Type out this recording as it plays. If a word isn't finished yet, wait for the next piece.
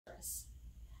words.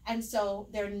 And so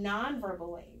they're nonverbal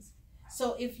ways.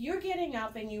 So if you're getting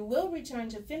up and you will return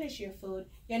to finish your food,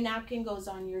 your napkin goes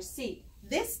on your seat.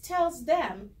 This tells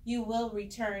them you will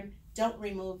return, don't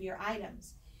remove your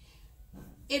items.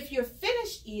 If you're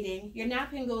finished eating, your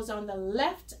napkin goes on the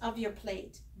left of your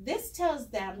plate. This tells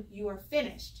them you are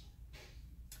finished.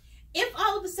 If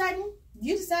all of a sudden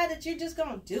you decide that you're just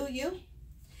going to do you,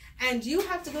 and you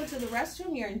have to go to the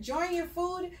restroom, you're enjoying your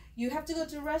food, you have to go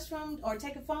to the restroom or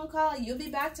take a phone call, you'll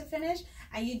be back to finish,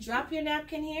 and you drop your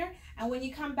napkin here, and when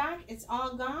you come back, it's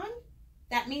all gone,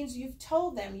 that means you've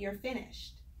told them you're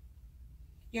finished.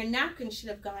 Your napkin should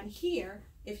have gone here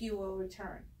if you will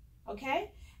return,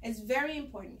 okay? It's very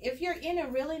important. If you're in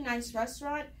a really nice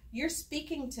restaurant, you're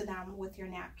speaking to them with your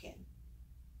napkin,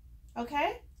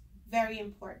 okay? Very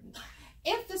important.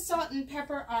 If the salt and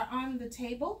pepper are on the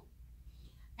table,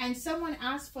 and someone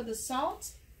asks for the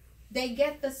salt, they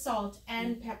get the salt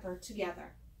and pepper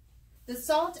together. The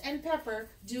salt and pepper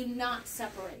do not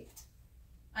separate.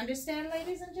 Understand,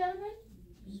 ladies and gentlemen?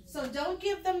 So don't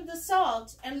give them the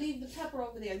salt and leave the pepper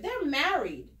over there. They're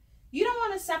married. You don't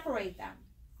want to separate them.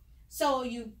 So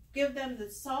you give them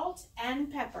the salt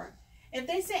and pepper. If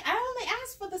they say, I only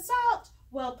asked for the salt,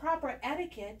 well, proper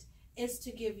etiquette is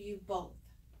to give you both.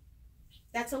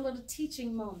 That's a little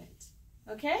teaching moment,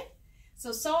 okay?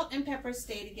 So salt and pepper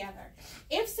stay together.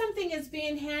 If something is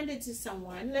being handed to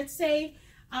someone, let's say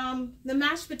the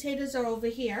mashed potatoes are over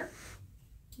here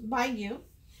by you,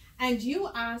 and you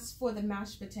ask for the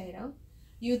mashed potato,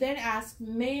 you then ask,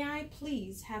 may I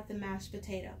please have the mashed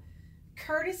potato?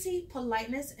 Courtesy,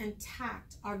 politeness, and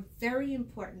tact are very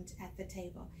important at the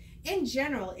table. In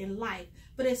general, in life,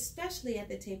 but especially at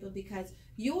the table, because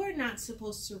you're not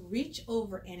supposed to reach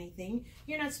over anything.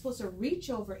 You're not supposed to reach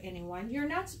over anyone. You're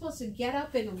not supposed to get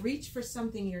up and reach for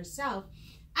something yourself.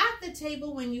 At the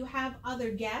table, when you have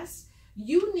other guests,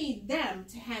 you need them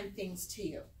to hand things to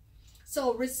you.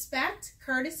 So respect,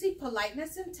 courtesy,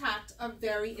 politeness, and tact are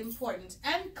very important.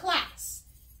 And class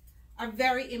are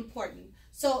very important.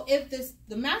 So if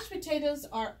the mashed potatoes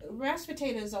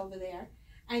over there,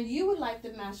 and you would like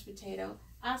the mashed potato,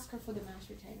 ask her for the mashed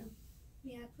potato.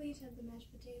 May I please have the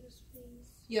mashed potatoes, please?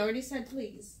 You already said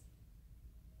please.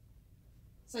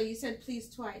 So you said please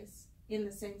twice in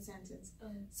the same sentence.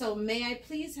 So may I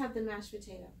please have the mashed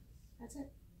potato? That's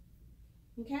it.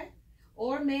 Okay?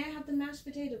 Or may I have the mashed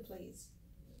potato, please?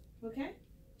 Okay?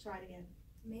 Try it again.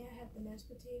 May I have the mashed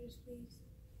potatoes, please?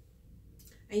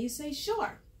 And you say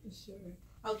sure. Sure.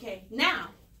 Okay, now,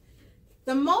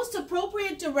 the most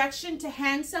appropriate direction to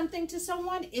hand something to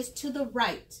someone is to the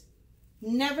right,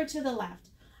 never to the left.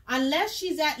 Unless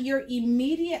she's at your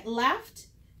immediate left,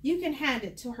 you can hand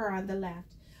it to her on the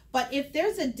left. But if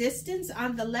there's a distance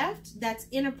on the left, that's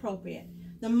inappropriate.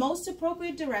 The most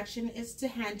appropriate direction is to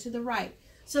hand to the right.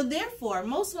 So therefore,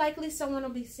 most likely someone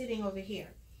will be sitting over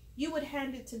here. You would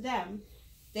hand it to them,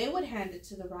 they would hand it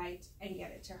to the right and get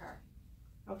it to her.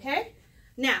 Okay?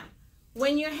 Now,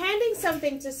 when you're handing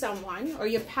something to someone or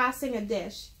you're passing a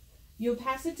dish, you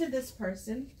pass it to this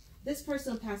person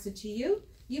will pass it to you,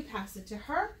 you pass it to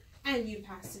her, and you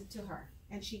pass it to her.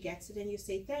 And she gets it and you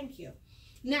say thank you.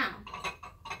 Now,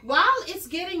 while it's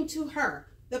getting to her,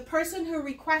 the person who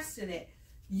requested it,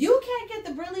 you can't get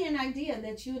the brilliant idea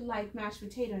that you would like mashed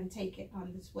potato and take it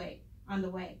on the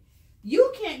way.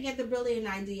 You can't get the brilliant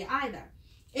idea either.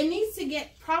 It needs to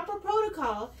get proper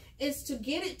protocol is to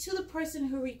get it to the person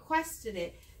who requested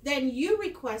it. Then you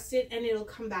request it and it'll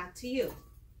come back to you.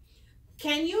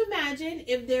 Can you imagine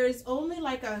if there is only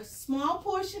like a small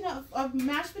portion of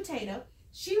mashed potato,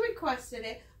 she requested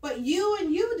it, but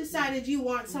you decided you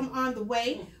want some on the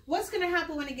way, what's going to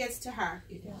happen when it gets to her?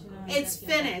 It's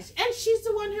finished. And she's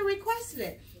the one who requested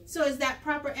it. So is that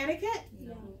proper etiquette?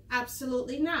 No.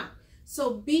 Absolutely not.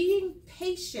 So being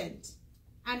patient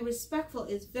and respectful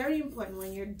is very important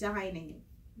when you're dining.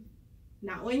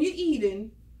 Not when you're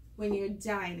eating, when you're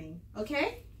dining.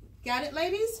 Okay? Got it,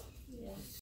 ladies?